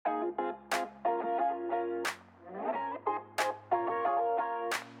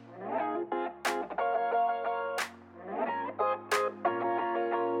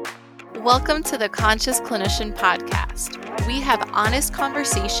Welcome to the Conscious Clinician Podcast. We have honest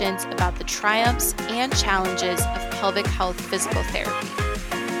conversations about the triumphs and challenges of pelvic health physical therapy.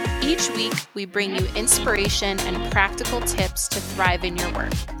 Each week, we bring you inspiration and practical tips to thrive in your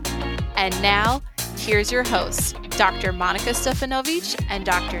work. And now, here's your hosts, Dr. Monica Stefanovic and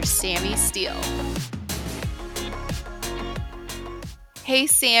Dr. Sammy Steele. Hey,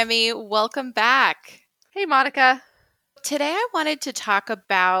 Sammy, welcome back. Hey, Monica. Today, I wanted to talk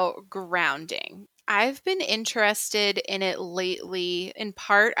about grounding. I've been interested in it lately. In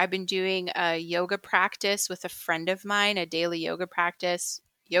part, I've been doing a yoga practice with a friend of mine, a daily yoga practice,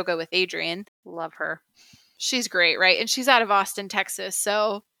 Yoga with Adriene. Love her. She's great, right? And she's out of Austin, Texas,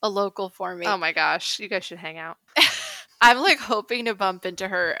 so a local for me. Oh my gosh, you guys should hang out. I'm like hoping to bump into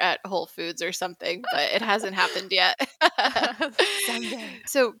her at Whole Foods or something, but it hasn't happened yet. Someday.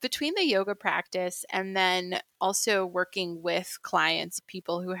 So between the yoga practice and then also working with clients,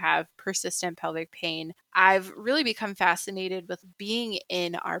 people who have persistent pelvic pain, I've really become fascinated with being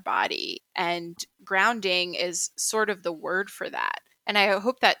in our body, and grounding is sort of the word for that. And I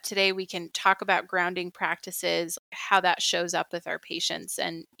hope that today we can talk about grounding practices, how that shows up with our patients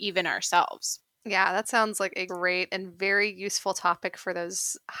and even ourselves. Yeah, that sounds like a great and very useful topic for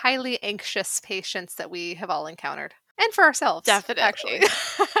those highly anxious patients that we have all encountered. And for ourselves. Definitely. Actually.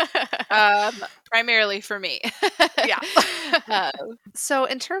 Primarily for me. Yeah. So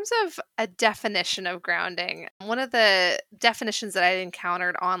in terms of a definition of grounding, one of the definitions that I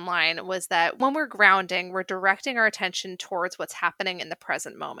encountered online was that when we're grounding, we're directing our attention towards what's happening in the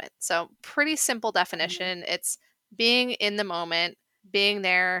present moment. So pretty simple definition. It's being in the moment, being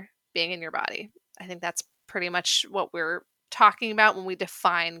there, being in your body. I think that's pretty much what we're talking about when we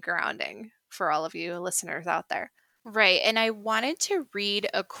define grounding for all of you listeners out there. Right. And I wanted to read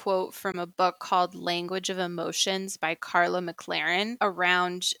a quote from a book called Language of Emotions by Carla McLaren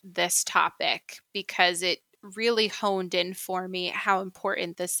around this topic because it really honed in for me how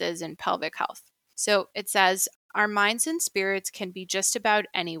important this is in pelvic health. So it says, our minds and spirits can be just about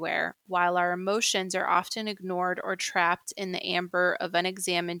anywhere, while our emotions are often ignored or trapped in the amber of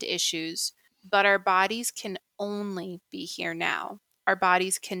unexamined issues. But our bodies can only be here now. Our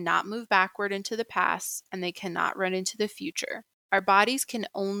bodies cannot move backward into the past, and they cannot run into the future. Our bodies can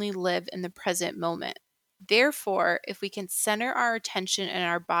only live in the present moment. Therefore, if we can center our attention in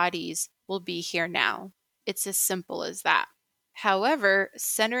our bodies, we'll be here now. It's as simple as that. However,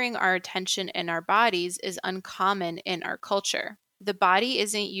 centering our attention in our bodies is uncommon in our culture. The body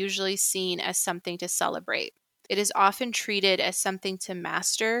isn't usually seen as something to celebrate. It is often treated as something to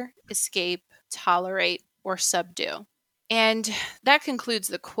master, escape, tolerate, or subdue. And that concludes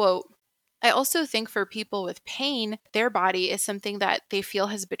the quote. I also think for people with pain, their body is something that they feel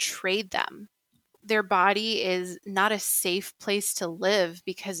has betrayed them. Their body is not a safe place to live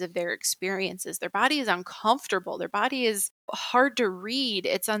because of their experiences. Their body is uncomfortable. Their body is hard to read.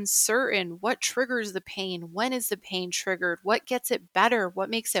 It's uncertain. What triggers the pain? When is the pain triggered? What gets it better? What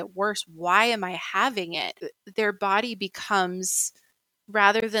makes it worse? Why am I having it? Their body becomes,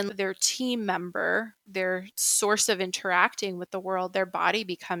 rather than their team member, their source of interacting with the world, their body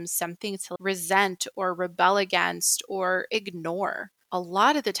becomes something to resent or rebel against or ignore. A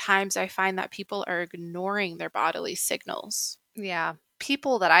lot of the times I find that people are ignoring their bodily signals. Yeah.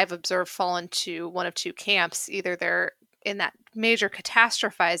 People that I've observed fall into one of two camps. Either they're in that major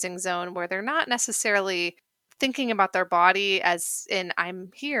catastrophizing zone where they're not necessarily thinking about their body as in, I'm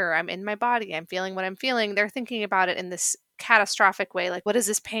here, I'm in my body, I'm feeling what I'm feeling. They're thinking about it in this catastrophic way. Like, what does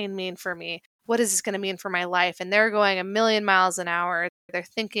this pain mean for me? What is this going to mean for my life? And they're going a million miles an hour. They're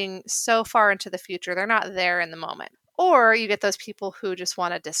thinking so far into the future. They're not there in the moment. Or you get those people who just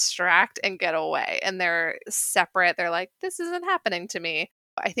want to distract and get away, and they're separate. They're like, this isn't happening to me.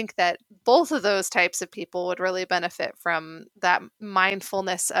 I think that both of those types of people would really benefit from that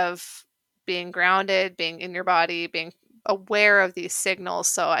mindfulness of being grounded, being in your body, being aware of these signals.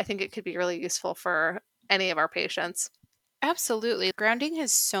 So I think it could be really useful for any of our patients. Absolutely. Grounding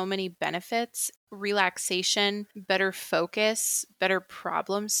has so many benefits: relaxation, better focus, better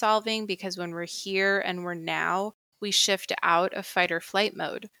problem solving, because when we're here and we're now, we shift out of fight or flight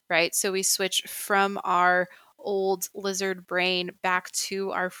mode, right? So we switch from our old lizard brain back to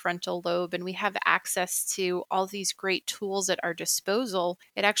our frontal lobe, and we have access to all these great tools at our disposal.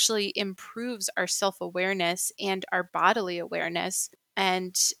 It actually improves our self-awareness and our bodily awareness.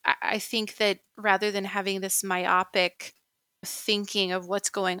 And I think that rather than having this myopic thinking of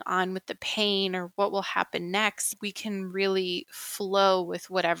what's going on with the pain or what will happen next, we can really flow with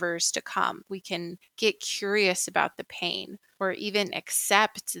whatever's to come. We can get curious about the pain or even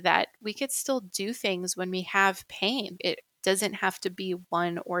accept that we could still do things when we have pain. It doesn't have to be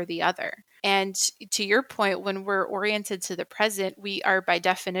one or the other. And to your point, when we're oriented to the present, we are by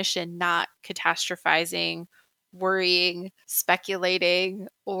definition not catastrophizing, worrying, speculating,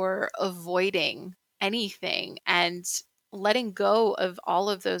 or avoiding anything. And letting go of all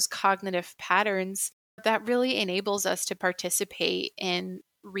of those cognitive patterns, that really enables us to participate in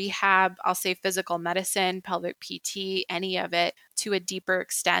rehab, I'll say physical medicine, pelvic PT, any of it to a deeper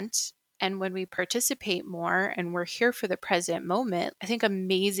extent. And when we participate more and we're here for the present moment, I think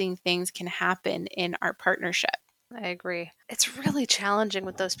amazing things can happen in our partnership. I agree. It's really challenging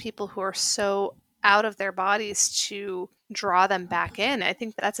with those people who are so out of their bodies to draw them back in. I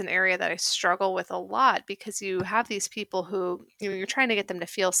think that's an area that I struggle with a lot, because you have these people who, you're trying to get them to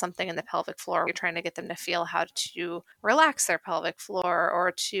feel something in the pelvic floor. You're trying to get them to feel how to relax their pelvic floor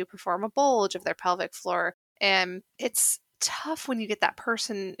or to perform a bulge of their pelvic floor. And it's tough when you get that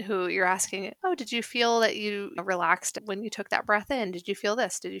person who you're asking, oh, did you feel that you relaxed when you took that breath in? Did you feel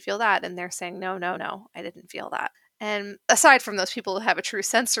this? Did you feel that? And they're saying, no, no, no, I didn't feel that. And aside from those people who have a true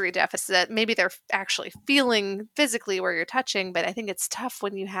sensory deficit, maybe they're actually feeling physically where you're touching. But I think it's tough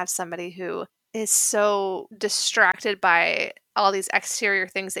when you have somebody who is so distracted by all these exterior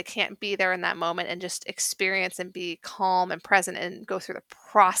things, they can't be there in that moment and just experience and be calm and present and go through the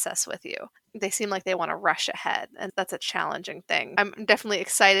process with you. They seem like they want to rush ahead, and that's a challenging thing. I'm definitely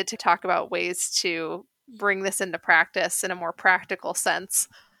excited to talk about ways to bring this into practice in a more practical sense.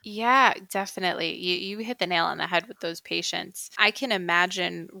 Yeah, definitely. You hit the nail on the head with those patients. I can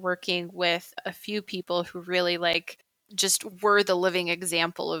imagine working with a few people who really just were the living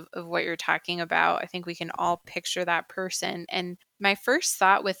example of what you're talking about. I think we can all picture that person. And my first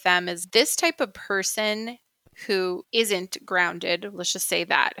thought with them is this type of person who isn't grounded, let's just say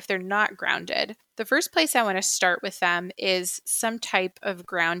that, if they're not grounded, the first place I want to start with them is some type of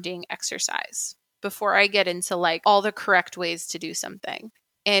grounding exercise before I get into all the correct ways to do something.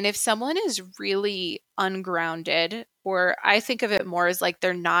 And if someone is really ungrounded, or I think of it more as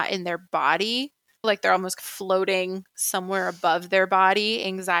they're not in their body, they're almost floating somewhere above their body,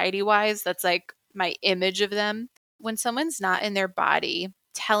 anxiety wise, that's my image of them. When someone's not in their body,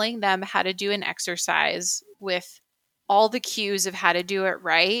 telling them how to do an exercise with all the cues of how to do it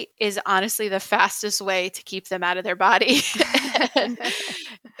right is honestly the fastest way to keep them out of their body. And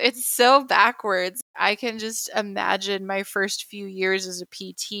it's so backwards. I can just imagine my first few years as a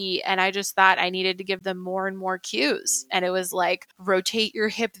PT, and I just thought I needed to give them more and more cues. And it was rotate your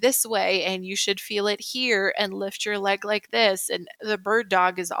hip this way, and you should feel it here, and lift your leg like this. And the bird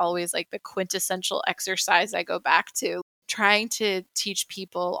dog is always the quintessential exercise I go back to, trying to teach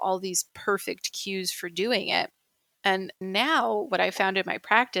people all these perfect cues for doing it. And now what I found in my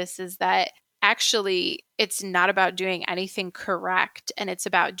practice is that actually it's not about doing anything correct, and it's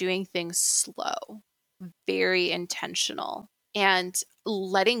about doing things slow, very intentional, and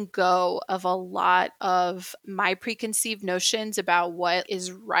letting go of a lot of my preconceived notions about what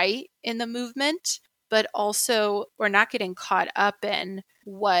is right in the movement, but also we're not getting caught up in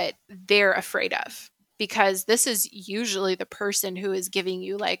what they're afraid of. Because this is usually the person who is giving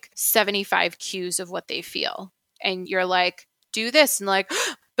you 75 cues of what they feel. And you're do this, and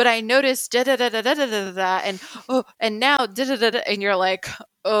but I noticed da da da da da da da da, and oh, and now da da da da, and you're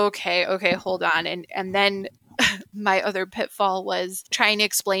okay, hold on, and then my other pitfall was trying to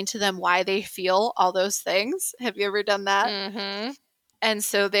explain to them why they feel all those things. Have you ever done that? Mm-hmm. And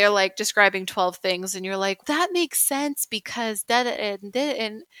so they're describing 12 things, and you're that makes sense because da da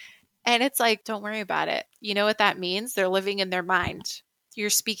and it's don't worry about it. You know what that means? They're living in their mind. You're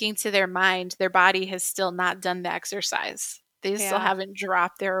speaking to their mind. Their body has still not done the exercise. They still haven't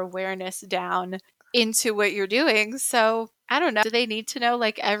dropped their awareness down into what you're doing. So I don't know. Do they need to know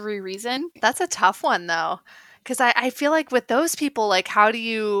every reason? That's a tough one though. Because I feel with those people, how do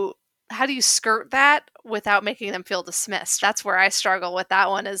you skirt that without making them feel dismissed? That's where I struggle with that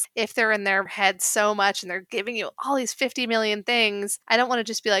one, is if they're in their head so much and they're giving you all these 50 million things, I don't want to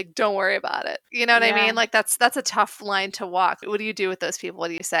just be don't worry about it. You know what I mean? That's a tough line to walk. What do you do with those people? What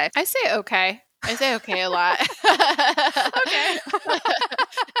do you say? I say okay. I say okay a lot. Okay.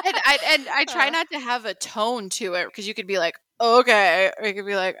 and I try not to have a tone to it, because you could be okay, or you could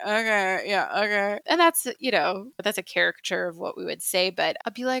be okay, yeah, okay. And that's, that's a caricature of what we would say, but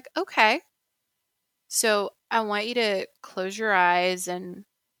I'll be okay. So I want you to close your eyes and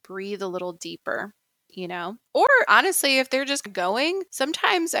breathe a little deeper, Or honestly, if they're just going,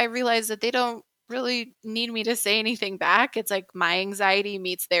 sometimes I realize that they don't really need me to say anything back. It's like my anxiety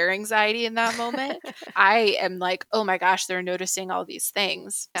meets their anxiety in that moment. I am like, oh my gosh, they're noticing all these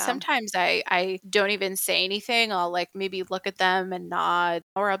things. Yeah. Sometimes I don't even say anything. I'll like maybe look at them and nod,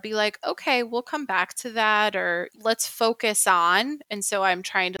 or I'll be like, okay, we'll come back to that, or let's focus on. And so I'm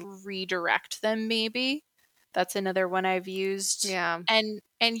trying to redirect them maybe. That's another one I've used. Yeah. And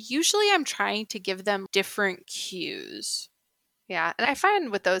usually I'm trying to give them different cues. Yeah. And I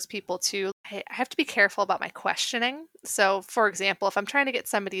find with those people too, I have to be careful about my questioning. So, for example, if I'm trying to get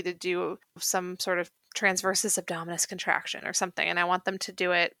somebody to do some sort of transversus abdominis contraction or something, and I want them to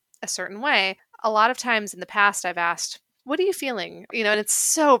do it a certain way, a lot of times in the past, I've asked, what are you feeling? And it's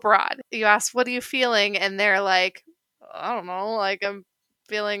so broad. You ask, what are you feeling? And they're like, I don't know, like I'm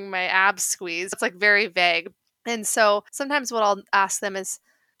feeling my abs squeeze. It's like very vague. And so sometimes what I'll ask them is,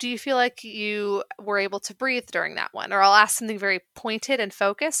 do you feel like you were able to breathe during that one? Or I'll ask something very pointed and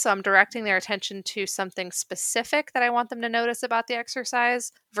focused. So I'm directing their attention to something specific that I want them to notice about the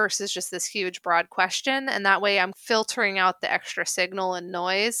exercise versus just this huge, broad question. And that way I'm filtering out the extra signal and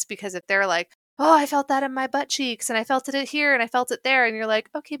noise, because if they're like, oh, I felt that in my butt cheeks and I felt it here and I felt it there. And you're like,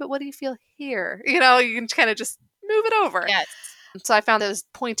 okay, but what do you feel here? You can kind of just move it over. Yes. So I found those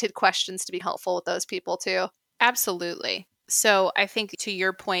pointed questions to be helpful with those people too. Absolutely. So I think to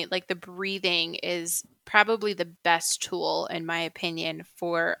your point, like the breathing is probably the best tool, in my opinion,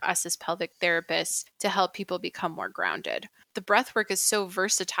 for us as pelvic therapists to help people become more grounded. The breath work is so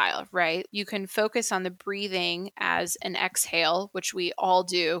versatile, right? You can focus on the breathing as an exhale, which we all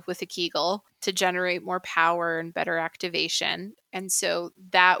do with a Kegel, to generate more power and better activation. And so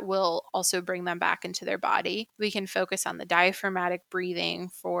that will also bring them back into their body. We can focus on the diaphragmatic breathing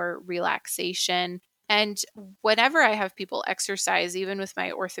for relaxation. And whenever I have people exercise, even with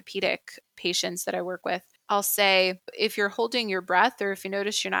my orthopedic patients that I work with, I'll say, if you're holding your breath or if you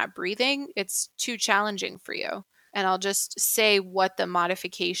notice you're not breathing, it's too challenging for you. And I'll just say what the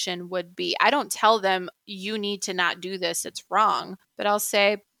modification would be. I don't tell them, you need to not do this, it's wrong. But I'll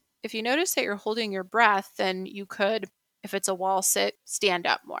say, if you notice that you're holding your breath, then you could, if it's a wall sit, stand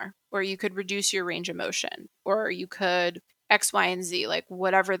up more, or you could reduce your range of motion, or you could X, Y, and Z, like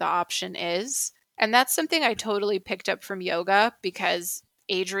whatever the option is. And that's something I totally picked up from yoga, because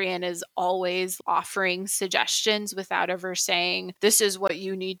Adrian is always offering suggestions without ever saying, this is what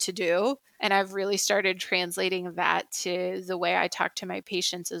you need to do. And I've really started translating that to the way I talk to my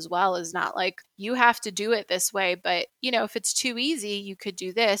patients as well, is not like, you have to do it this way, but if it's too easy, you could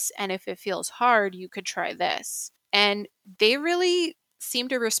do this. And if it feels hard, you could try this. And they really seem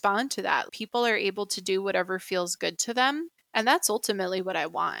to respond to that. People are able to do whatever feels good to them. And that's ultimately what I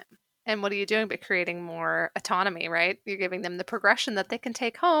want. And what are you doing but creating more autonomy, right? You're giving them the progression that they can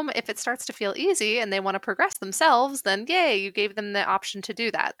take home. If it starts to feel easy and they want to progress themselves, then yay, you gave them the option to do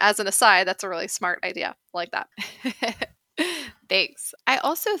that. As an aside, that's a really smart idea. I like that. Thanks. I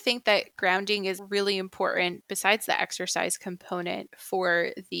also think that grounding is really important, besides the exercise component, for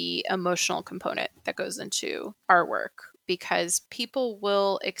the emotional component that goes into our work, because people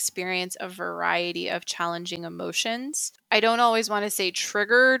will experience a variety of challenging emotions. I don't always want to say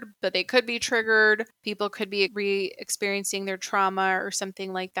triggered, but they could be triggered. People could be re-experiencing their trauma or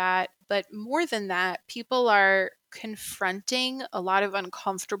something like that. But more than that, people are confronting a lot of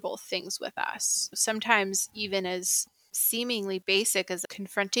uncomfortable things with us. Sometimes even as seemingly basic as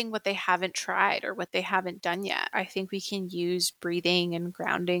confronting what they haven't tried or what they haven't done yet. I think we can use breathing and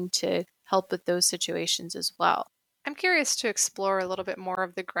grounding to help with those situations as well. I'm curious to explore a little bit more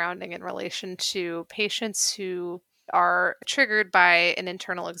of the grounding in relation to patients who are triggered by an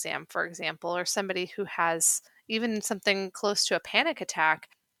internal exam, for example, or somebody who has even something close to a panic attack.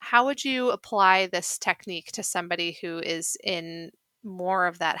 How would you apply this technique to somebody who is in more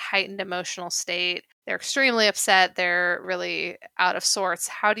of that heightened emotional state? They're extremely upset, they're really out of sorts.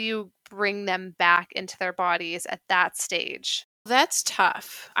 How do you bring them back into their bodies at that stage? That's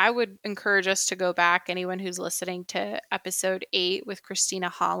tough. I would encourage us to go back, anyone who's listening, to episode 8 with Christina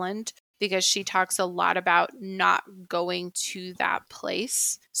Holland, because she talks a lot about not going to that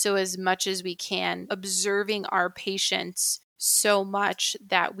place. So, as much as we can, observing our patients so much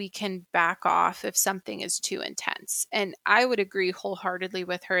that we can back off if something is too intense. And I would agree wholeheartedly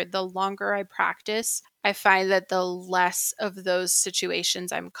with her. The longer I practice, I find that the less of those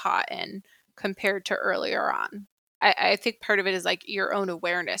situations I'm caught in compared to earlier on. I think part of it is like your own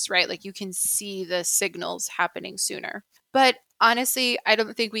awareness, right? Like you can see the signals happening sooner. But honestly, I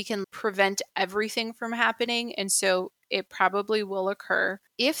don't think we can prevent everything from happening. And so it probably will occur.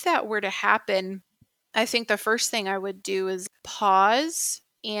 If that were to happen, I think the first thing I would do is pause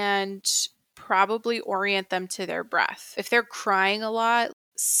and probably orient them to their breath. If they're crying a lot,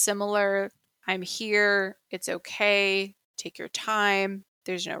 similar I'm here. It's okay. Take your time.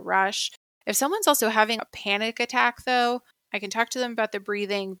 There's no rush. If someone's also having a panic attack, though, I can talk to them about the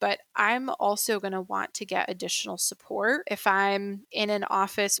breathing, but I'm also going to want to get additional support. If I'm in an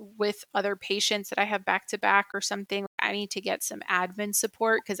office with other patients that I have back to back or something, I need to get some admin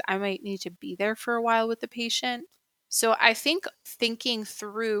support because I might need to be there for a while with the patient. So I think thinking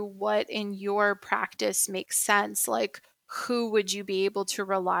through what in your practice makes sense, like who would you be able to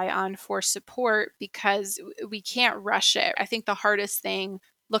rely on for support, because we can't rush it. I think the hardest thing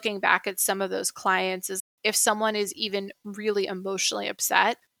looking back at some of those clients is if someone is even really emotionally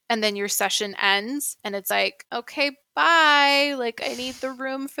upset and then your session ends and it's like, okay, bye. Like, I need the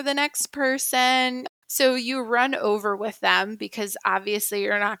room for the next person. So you run over with them because obviously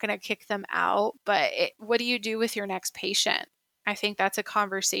you're not going to kick them out. But what do you do with your next patient? I think that's a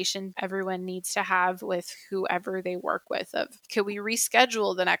conversation everyone needs to have with whoever they work with of, can we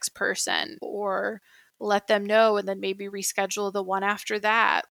reschedule the next person, or let them know and then maybe reschedule the one after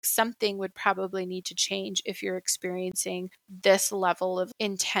that. Something would probably need to change if you're experiencing this level of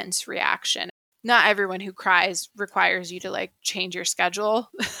intense reaction. Not everyone who cries requires you to like change your schedule.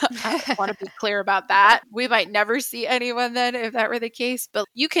 I want to be clear about that. We might never see anyone then if that were the case, but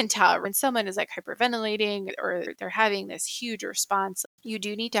you can tell when someone is like hyperventilating or they're having this huge response. You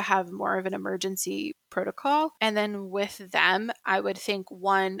do need to have more of an emergency protocol. And then with them, I would think,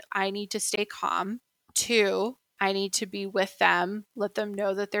 one, I need to stay calm. Two, I need to be with them, let them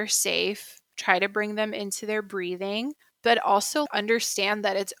know that they're safe, try to bring them into their breathing, but also understand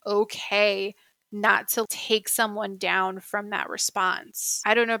that it's okay not to take someone down from that response.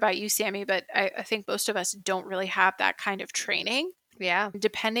 I don't know about you, Sammy, but I think most of us don't really have that kind of training. Yeah.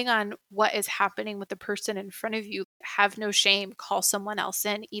 Depending on what is happening with the person in front of you, have no shame, call someone else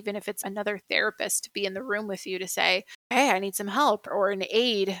in, even if it's another therapist to be in the room with you to say, hey, I need some help, or an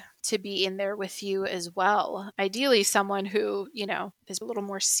aide to be in there with you as well. Ideally, someone who, is a little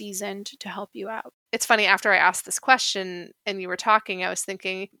more seasoned to help you out. It's funny, after I asked this question and you were talking, I was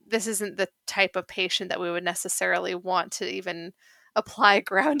thinking this isn't the type of patient that we would necessarily want to even apply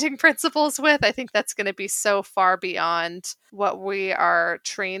grounding principles with. I think that's going to be so far beyond what we are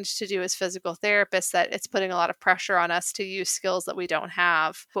trained to do as physical therapists that it's putting a lot of pressure on us to use skills that we don't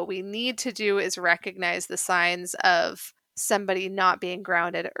have. What we need to do is recognize the signs of somebody not being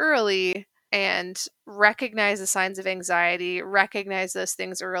grounded early and recognize the signs of anxiety, recognize those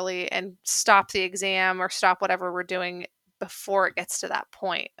things early, and stop the exam or stop whatever we're doing before it gets to that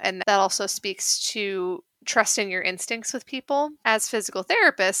point. And that also speaks to trusting your instincts with people. As physical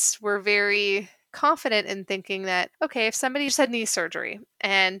therapists, we're very confident in thinking that, okay, if somebody just had knee surgery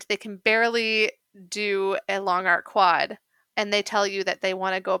and they can barely do a long arc quad, and they tell you that they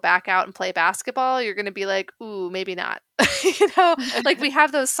want to go back out and play basketball, you're going to be like, ooh, maybe not. Like we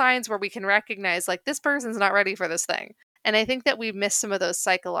have those signs where we can recognize like this person's not ready for this thing. And I think that we miss some of those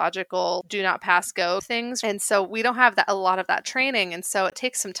psychological do not pass go things. And so we don't have a lot of that training. And so it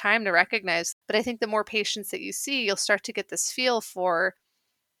takes some time to recognize. But I think the more patients that you see, you'll start to get this feel for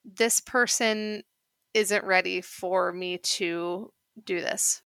this person isn't ready for me to do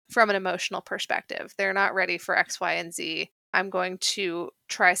this from an emotional perspective. They're not ready for X, Y, and Z. I'm going to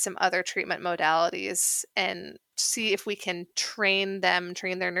try some other treatment modalities and see if we can train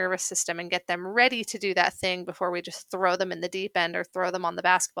their nervous system and get them ready to do that thing before we just throw them in the deep end or throw them on the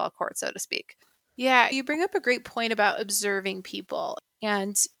basketball court, so to speak. Yeah, you bring up a great point about observing people.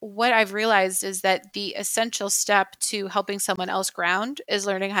 And what I've realized is that the essential step to helping someone else ground is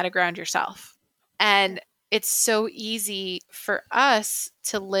learning how to ground yourself. And it's so easy for us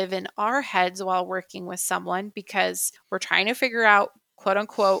to live in our heads while working with someone because we're trying to figure out, quote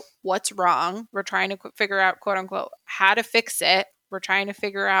unquote, what's wrong. We're trying to figure out, quote unquote, how to fix it. We're trying to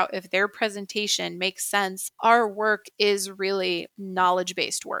figure out if their presentation makes sense. Our work is really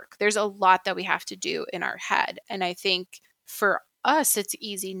knowledge-based work. There's a lot that we have to do in our head. And I think for us, it's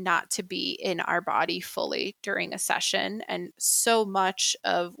easy not to be in our body fully during a session. And so much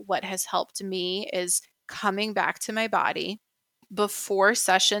of what has helped me is coming back to my body before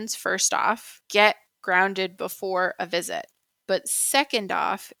sessions. First off, get grounded before a visit. But second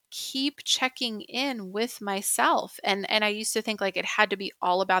off, keep checking in with myself. And I used to think like it had to be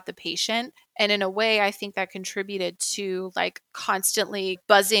all about the patient. And in a way, I think that contributed to like constantly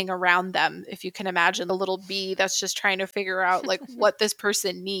buzzing around them. If you can imagine the little bee that's just trying to figure out like what this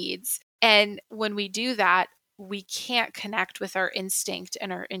person needs. And when we do that, we can't connect with our instinct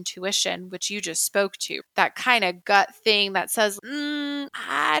and our intuition, which you just spoke to. That kind of gut thing that says,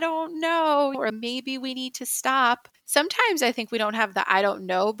 I don't know, or maybe we need to stop. Sometimes I think we don't have the I don't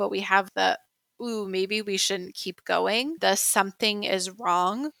know, but we have the, ooh, maybe we shouldn't keep going. The something is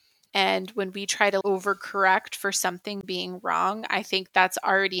wrong. And when we try to overcorrect for something being wrong, I think that's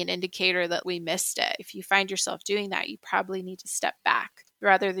already an indicator that we missed it. If you find yourself doing that, you probably need to step back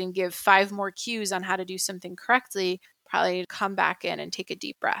rather than give 5 more cues on how to do something correctly. Probably come back in and take a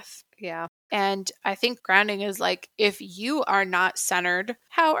deep breath. Yeah. And I think grounding is like, if you are not centered,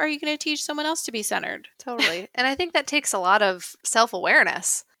 how are you going to teach someone else to be centered? Totally. And I think that takes a lot of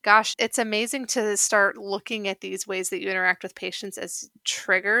self-awareness. Gosh, it's amazing to start looking at these ways that you interact with patients as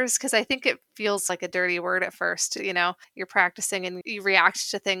triggers, because I think it feels like a dirty word at first. You're practicing and you react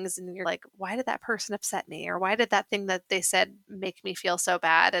to things and you're like, why did that person upset me? Or why did that thing that they said make me feel so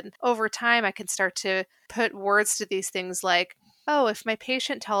bad? And over time, I can start to put words to these things like, oh, if my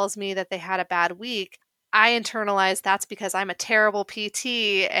patient tells me that they had a bad week, I internalize that's because I'm a terrible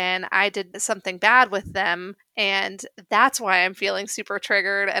PT and I did something bad with them. And that's why I'm feeling super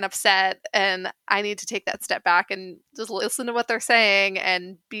triggered and upset. And I need to take that step back and just listen to what they're saying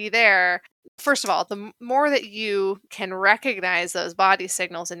and be there. First of all, the more that you can recognize those body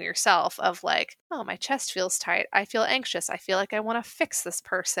signals in yourself of like, oh, my chest feels tight. I feel anxious. I feel like I want to fix this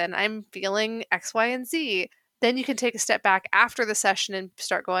person. I'm feeling X, Y, and Z. Then you can take a step back after the session and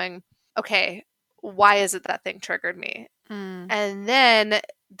start going, okay, why is it that thing triggered me? And then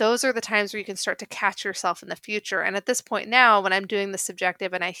those are the times where you can start to catch yourself in the future. And at this point now, when I'm doing the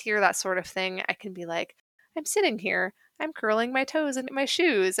subjective and I hear that sort of thing, I can be like, I'm sitting here, I'm curling my toes in my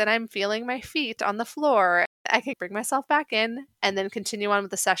shoes, and I'm feeling my feet on the floor. I can bring myself back in and then continue on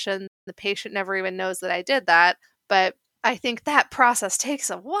with the session. The patient never even knows that I did that. But I think that process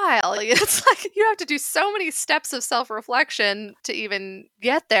takes a while. It's like you have to do so many steps of self-reflection to even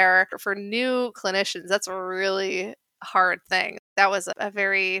get there. For new clinicians, that's a really hard thing. That was a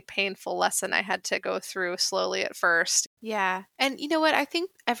very painful lesson I had to go through slowly at first. Yeah. And you know what? I think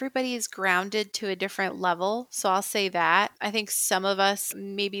everybody is grounded to a different level. So I'll say that. I think some of us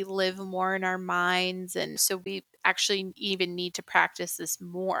maybe live more in our minds. And so we actually even need to practice this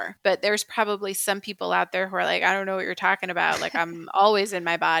more. But there's probably some people out there who are like, I don't know what you're talking about. Like, I'm always in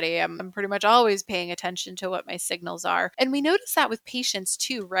my body. I'm pretty much always paying attention to what my signals are. And we notice that with patients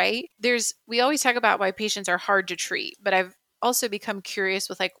too, right? We always talk about why patients are hard to treat, but I've also become curious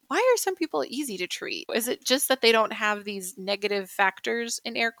with like, why are some people easy to treat? Is it just that they don't have these negative factors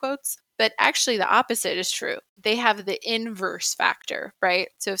in air quotes? But actually the opposite is true. They have the inverse factor, right?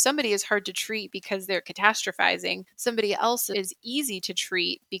 So if somebody is hard to treat because they're catastrophizing, somebody else is easy to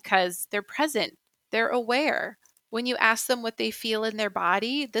treat because they're present, they're aware. When you ask them what they feel in their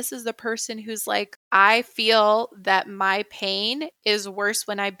body, this is the person who's like, I feel that my pain is worse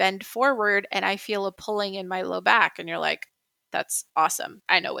when I bend forward and I feel a pulling in my low back. And you're like, that's awesome.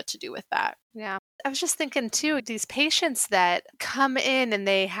 I know what to do with that. Yeah. I was just thinking too, these patients that come in and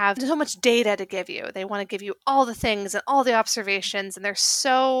they have so much data to give you. They want to give you all the things and all the observations, and they're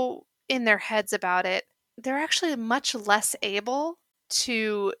so in their heads about it. They're actually much less able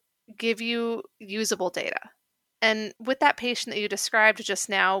to give you usable data. And with that patient that you described just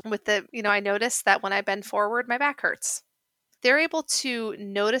now, I noticed that when I bend forward, my back hurts. They're able to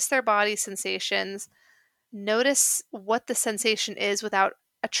notice their body sensations, notice what the sensation is without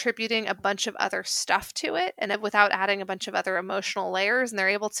attributing a bunch of other stuff to it and without adding a bunch of other emotional layers. And they're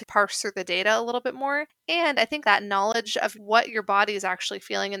able to parse through the data a little bit more. And I think that knowledge of what your body is actually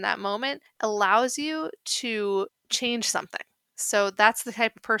feeling in that moment allows you to change something. So that's the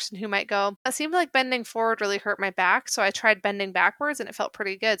type of person who might go, it seemed like bending forward really hurt my back. So I tried bending backwards and it felt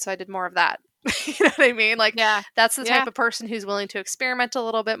pretty good. So I did more of that. You know what I mean? Like, yeah, that's the type of person who's willing to experiment a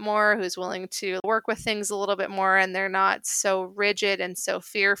little bit more, who's willing to work with things a little bit more, and they're not so rigid and so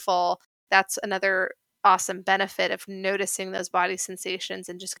fearful. That's another awesome benefit of noticing those body sensations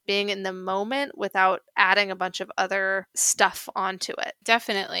and just being in the moment without adding a bunch of other stuff onto it.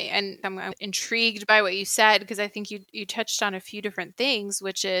 Definitely. And I'm intrigued by what you said, because I think you touched on a few different things,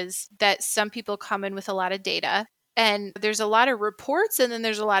 which is that some people come in with a lot of data. And there's a lot of reports and then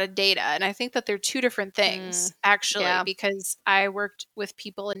there's a lot of data. And I think that they're two different things, actually, because I worked with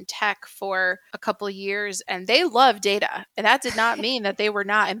people in tech for a couple of years and they love data. And that did not mean that they were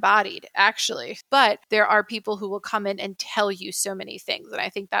not embodied, actually. But there are people who will come in and tell you so many things. And I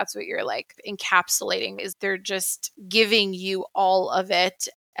think that's what you're like encapsulating, is they're just giving you all of it.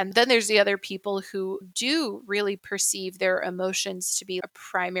 And then there's the other people who do really perceive their emotions to be a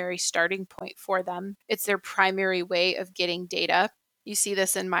primary starting point for them. It's their primary way of getting data. You see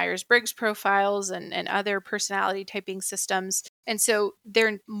this in Myers-Briggs profiles and other personality typing systems. And so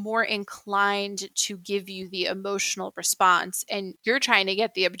they're more inclined to give you the emotional response, and you're trying to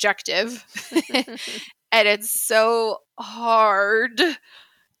get the objective. And it's so hard.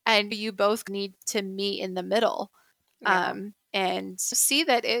 And you both need to meet in the middle. Yeah. and see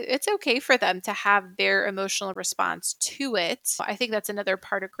that it's okay for them to have their emotional response to it. I think that's another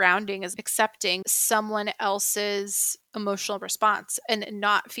part of grounding, is accepting someone else's emotional response and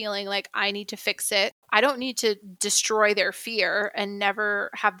not feeling like I need to fix it. I don't need to destroy their fear and never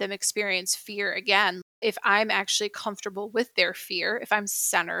have them experience fear again. If I'm actually comfortable with their fear, if I'm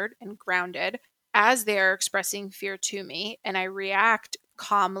centered and grounded as they're expressing fear to me, and I react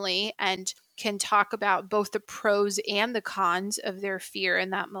calmly and can talk about both the pros and the cons of their fear in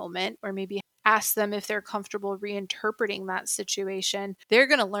that moment, or maybe ask them if they're comfortable reinterpreting that situation, they're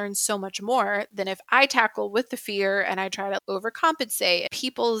going to learn so much more than if I tackle with the fear and I try to overcompensate.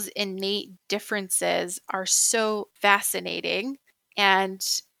 People's innate differences are so fascinating, and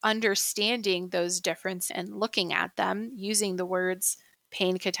understanding those differences and looking at them using the words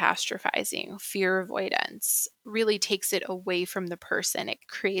pain catastrophizing, fear avoidance, really takes it away from the person. It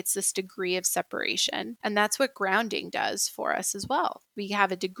creates this degree of separation. And that's what grounding does for us as well. We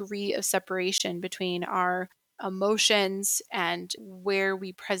have a degree of separation between our emotions and where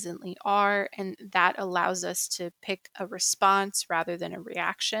we presently are. And that allows us to pick a response rather than a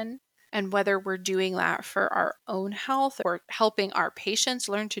reaction. And whether we're doing that for our own health or helping our patients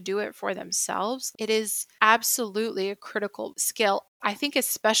learn to do it for themselves, it is absolutely a critical skill. I think,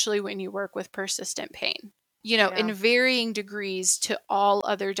 especially when you work with persistent pain, in varying degrees to all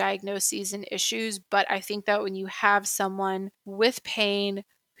other diagnoses and issues. But I think that when you have someone with pain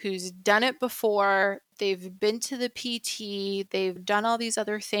who's done it before, they've been to the PT, they've done all these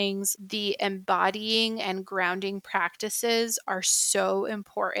other things, the embodying and grounding practices are so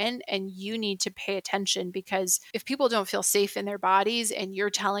important, and you need to pay attention, because if people don't feel safe in their bodies and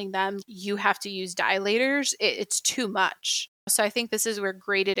you're telling them you have to use dilators, it's too much. So I think this is where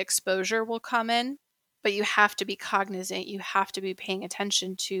graded exposure will come in, but you have to be cognizant, you have to be paying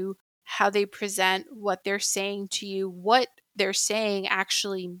attention to how they present, what they're saying to you, what they're saying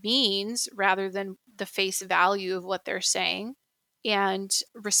actually means rather than the face value of what they're saying, and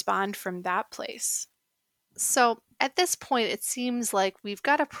respond from that place. So at this point, it seems like we've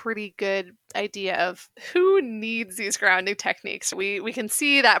got a pretty good idea of who needs these grounding techniques. We can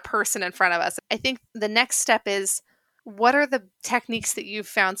see that person in front of us. I think the next step is, what are the techniques that you've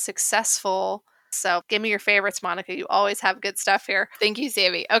found successful? So give me your favorites, Monica. You always have good stuff here. Thank you,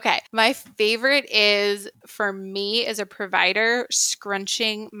 Sammy. Okay. My favorite is, for me as a provider,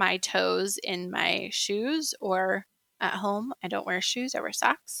 scrunching my toes in my shoes, or at home, I don't wear shoes, I wear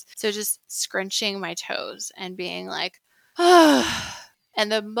socks. So just scrunching my toes and being like, ah.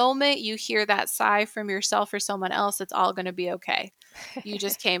 And the moment you hear that sigh from yourself or someone else, it's all going to be okay. You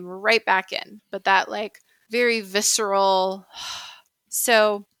just came right back in. But that, like, very visceral.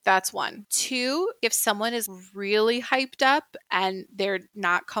 So that's one. Two, if someone is really hyped up and they're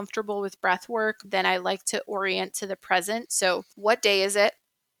not comfortable with breath work, then I like to orient to the present. So what day is it?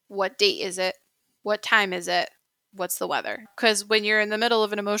 What date is it? What time is it? What's the weather? Because when you're in the middle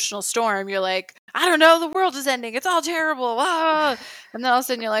of an emotional storm, you're like, I don't know, the world is ending. It's all terrible. Ah. And then all of a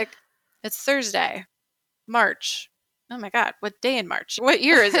sudden you're like, it's Thursday, March. Oh my God, what day in March? What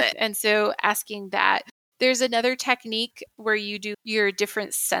year is it? And so asking that. There's another technique where you do your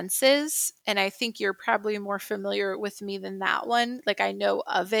different senses, and I think you're probably more familiar with me than that one. Like, I know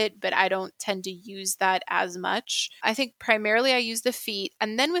of it, but I don't tend to use that as much. I think primarily I use the feet,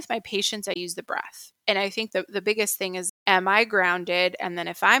 and then with my patients, I use the breath. And I think the biggest thing is, am I grounded? And then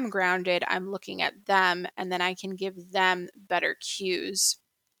if I'm grounded, I'm looking at them, and then I can give them better cues.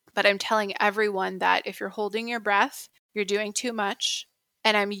 But I'm telling everyone that if you're holding your breath, you're doing too much.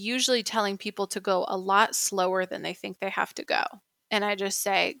 And I'm usually telling people to go a lot slower than they think they have to go. And I just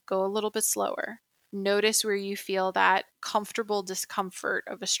say, go a little bit slower. Notice where you feel that comfortable discomfort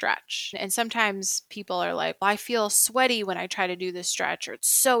of a stretch. And sometimes people are like, well, I feel sweaty when I try to do this stretch, or it's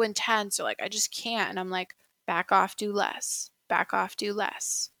so intense, or like, I just can't. And I'm like, back off, do less. Back off, do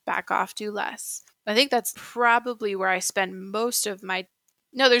less. Back off, do less. I think that's probably where I spend most of my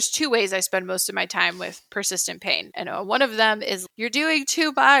No, there's two ways I spend most of my time with persistent pain. And one of them is, you're doing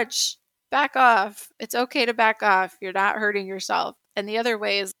too much. Back off. It's okay to back off. You're not hurting yourself. And the other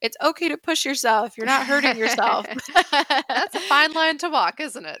way is, it's okay to push yourself. You're not hurting yourself. That's a fine line to walk,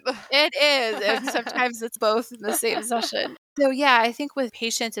 isn't it? It is. And sometimes it's both in the same session. So yeah, I think with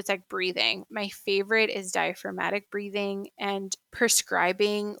patients, it's like breathing. My favorite is diaphragmatic breathing and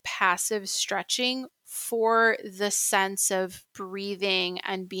prescribing passive stretching for the sense of breathing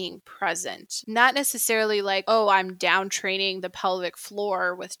and being present. Not necessarily like, oh, I'm down training the pelvic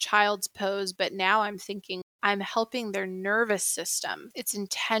floor with child's pose, but now I'm thinking I'm helping their nervous system. It's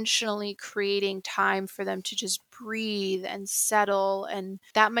intentionally creating time for them to just breathe and settle. And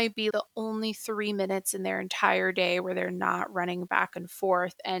that might be the only 3 minutes in their entire day where they're not running back and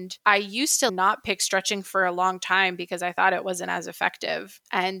forth. And I used to not pick stretching for a long time because I thought it wasn't as effective.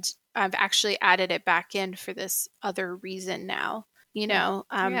 And I've actually added it back in for this other reason now. Yeah.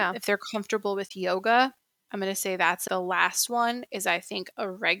 If they're comfortable with yoga, I'm going to say that's the last one is I think a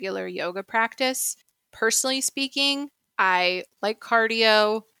regular yoga practice. Personally speaking, I like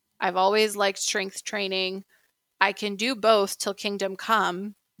cardio. I've always liked strength training. I can do both till kingdom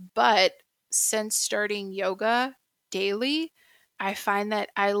come, but since starting yoga daily, I find that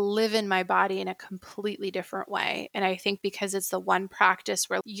I live in my body in a completely different way. And I think because it's the one practice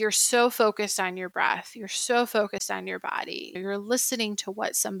where you're so focused on your breath, you're so focused on your body, you're listening to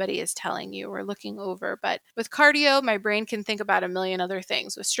what somebody is telling you or looking over. But with cardio, my brain can think about a million other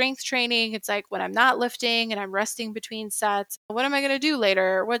things. With strength training, it's like when I'm not lifting and I'm resting between sets, what am I going to do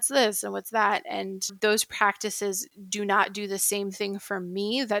later? What's this and what's that? And those practices do not do the same thing for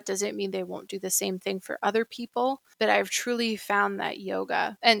me. That doesn't mean they won't do the same thing for other people. But I've truly found that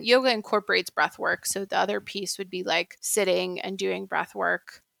yoga incorporates breath work. So the other piece would be like sitting and doing breath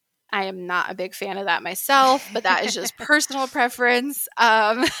work. I am not a big fan of that myself, but that is just personal preference.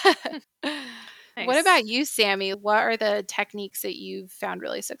 What Nice. about you, Sammy? What are the techniques that you've found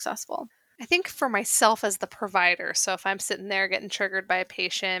really successful? I think for myself as the provider, so if I'm sitting there getting triggered by a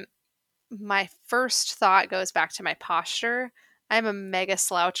patient, my first thought goes back to my posture. I'm a mega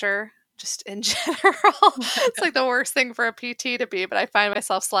sloucher, just in general. It's like the worst thing for a PT to be, but I find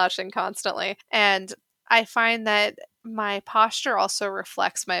myself slouching constantly. And I find that my posture also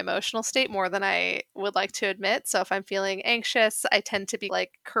reflects my emotional state more than I would like to admit. So if I'm feeling anxious, I tend to be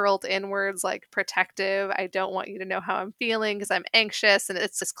like curled inwards, like protective. I don't want you to know how I'm feeling because I'm anxious, and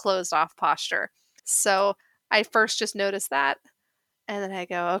it's this closed off posture. So I first just notice that. And then I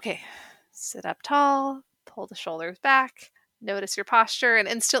go, okay, sit up tall, pull the shoulders back, notice your posture, and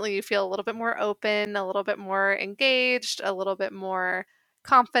instantly you feel a little bit more open, a little bit more engaged, a little bit more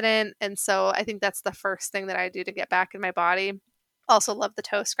confident. And so I think that's the first thing that I do to get back in my body. Also love the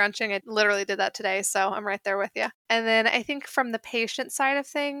toe scrunching. I literally did that today, so I'm right there with you. And then I think from the patient side of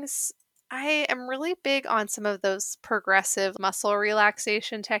things, I am really big on some of those progressive muscle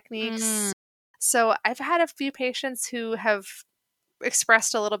relaxation techniques. So I've had a few patients who have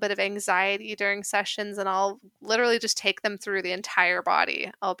expressed a little bit of anxiety during sessions, and I'll literally just take them through the entire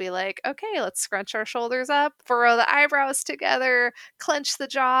body. I'll be like, okay, let's scrunch our shoulders up, furrow the eyebrows together, clench the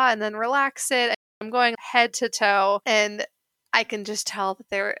jaw, and then relax it. I'm going head to toe, and I can just tell that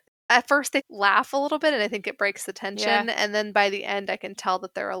they're at first they laugh a little bit, and I think it breaks the tension. Yeah. And then by the end, I can tell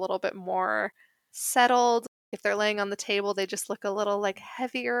that they're a little bit more settled. If they're laying on the table, they just look a little like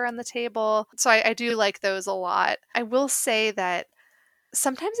heavier on the table. So I do like those a lot. I will say that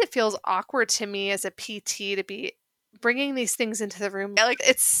sometimes it feels awkward to me as a PT to be bringing these things into the room. Like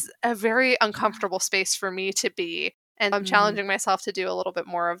it's a very uncomfortable space for me to be. And I'm challenging myself to do a little bit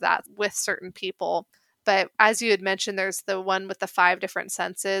more of that with certain people. But as you had mentioned, there's the one with the 5 different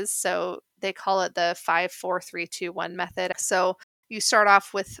senses. So they call it the 5, 4, 3, 2, 1 method. So you start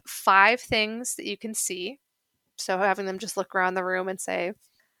off with 5 things that you can see. So having them just look around the room and say,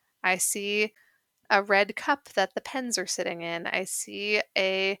 I see a red cup that the pens are sitting in. I see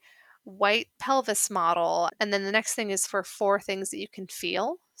a white pelvis model. And then the next thing is for 4 things that you can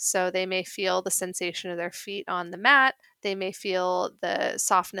feel. So they may feel the sensation of their feet on the mat. They may feel the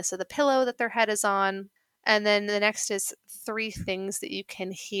softness of the pillow that their head is on. And then the next is 3 things that you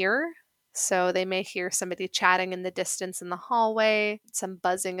can hear. So they may hear somebody chatting in the distance in the hallway, some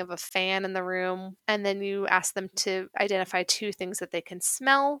buzzing of a fan in the room. And then you ask them to identify 2 things that they can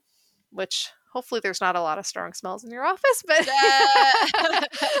smell, which hopefully there's not a lot of strong smells in your office, but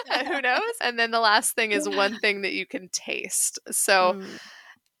who knows? And then the last thing is 1 thing that you can taste. So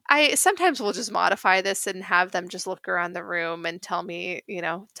I sometimes will just modify this and have them just look around the room and tell me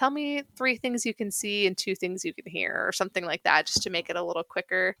 3 things you can see and 2 things you can hear or something like that, just to make it a little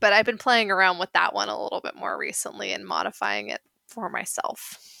quicker. But I've been playing around with that one a little bit more recently and modifying it for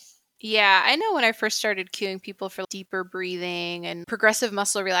myself. Yeah, I know when I first started cueing people for deeper breathing and progressive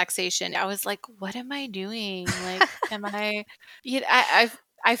muscle relaxation, I was like, what am I doing? Like,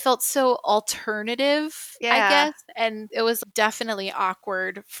 I felt so alternative, I Yeah. guess. And it was definitely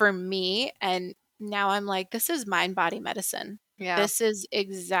awkward for me. And now I'm like, this is mind body medicine. Yeah. This is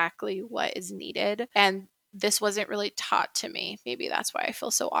exactly what is needed. And this wasn't really taught to me. Maybe that's why I feel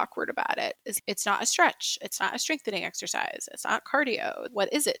so awkward about it. It's not a stretch. It's not a strengthening exercise. It's not cardio.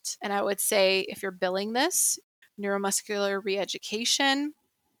 What is it? And I would say if you're billing this, neuromuscular reeducation,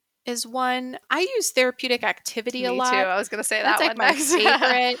 is one. I use therapeutic activity a Me too. lot. I was going to say That's that like one my next.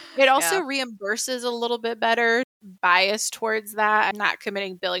 favorite. It also Yeah. reimburses a little bit better, biased towards that. I'm not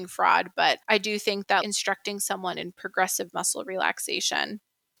committing billing fraud, but I do think that instructing someone in progressive muscle relaxation,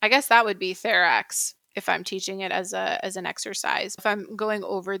 I guess that would be TheraX if I'm teaching it as an exercise. If I'm going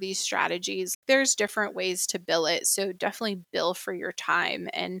over these strategies, there's different ways to bill it. So definitely bill for your time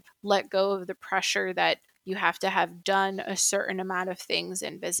and let go of the pressure that you have to have done a certain amount of things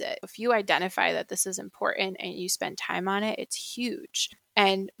and visit. If you identify that this is important and you spend time on it, it's huge.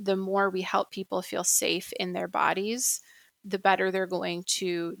 And the more we help people feel safe in their bodies, the better they're going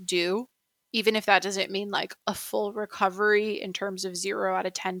to do. Even if that doesn't mean like a full recovery in terms of 0 out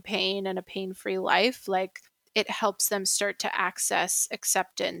of 10 pain and a pain-free life, like it helps them start to access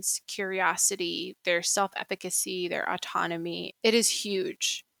acceptance, curiosity, their self-efficacy, their autonomy. It is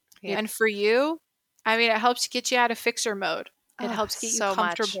huge. Yeah. And for you, I mean, it helps get you out of fixer mode. It helps get you So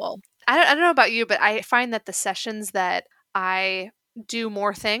much. comfortable. I don't know about you, but I find that the sessions that I do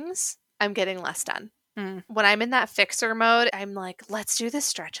more things, I'm getting less done. When I'm in that fixer mode, I'm like, let's do this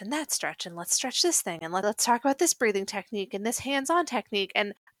stretch and that stretch, and let's stretch this thing, and let's talk about this breathing technique and this hands-on technique.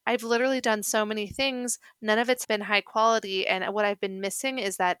 And I've literally done so many things. None of it's been high quality. And what I've been missing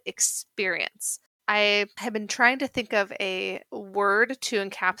is that experience. I have been trying to think of a word to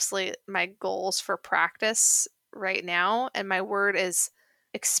encapsulate my goals for practice right now. And my word is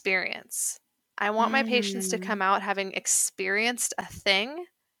experience. I want my patients to come out having experienced a thing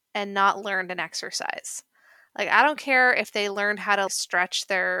and not learned an exercise. Like, I don't care if they learned how to stretch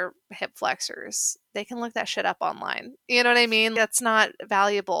their hip flexors. They can look that shit up online. You know what I mean? That's not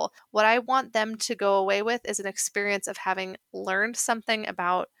valuable. What I want them to go away with is an experience of having learned something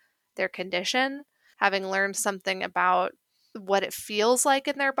about their condition, having learned something about what it feels like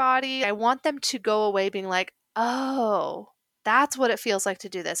in their body. I want them to go away being like, oh, that's what it feels like to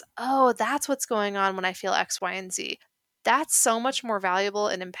do this. Oh, that's what's going on when I feel X, Y, and Z. That's so much more valuable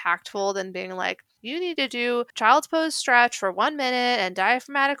and impactful than being like, you need to do child's pose stretch for 1 minute and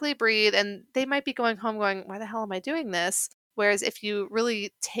diaphragmatically breathe. And they might be going home going, why the hell am I doing this? Whereas if you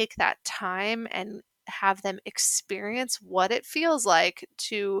really take that time and have them experience what it feels like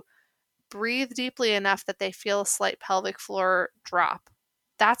to breathe deeply enough that they feel a slight pelvic floor drop,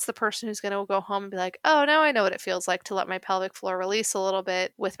 that's the person who's going to go home and be like, oh, now I know what it feels like to let my pelvic floor release a little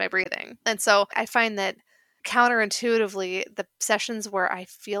bit with my breathing. And so I find that counterintuitively, the sessions where I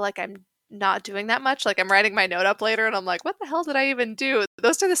feel like I'm not doing that much, like I'm writing my note up later and I'm like, what the hell did I even do?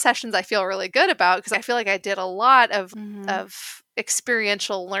 Those are the sessions I feel really good about because I feel like I did a lot of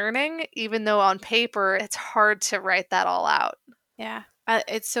experiential learning, even though on paper it's hard to write that all out. Yeah.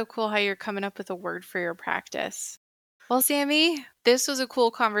 It's so cool how you're coming up with a word for your practice. Well, Sammy, this was a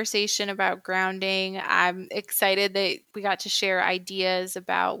cool conversation about grounding. I'm excited that we got to share ideas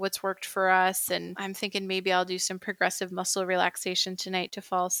about what's worked for us. And I'm thinking maybe I'll do some progressive muscle relaxation tonight to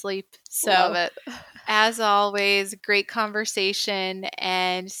fall asleep. So, love it. As always, great conversation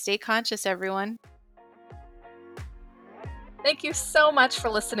and stay conscious, everyone. Thank you so much for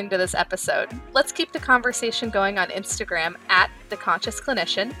listening to this episode. Let's keep the conversation going on Instagram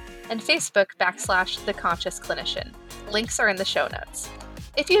 @TheConsciousClinician and Facebook /TheConsciousClinician. Links are in the show notes.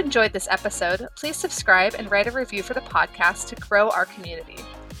 If you enjoyed this episode, please subscribe and write a review for the podcast to grow our community.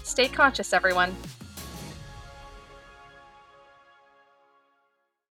 Stay conscious, everyone.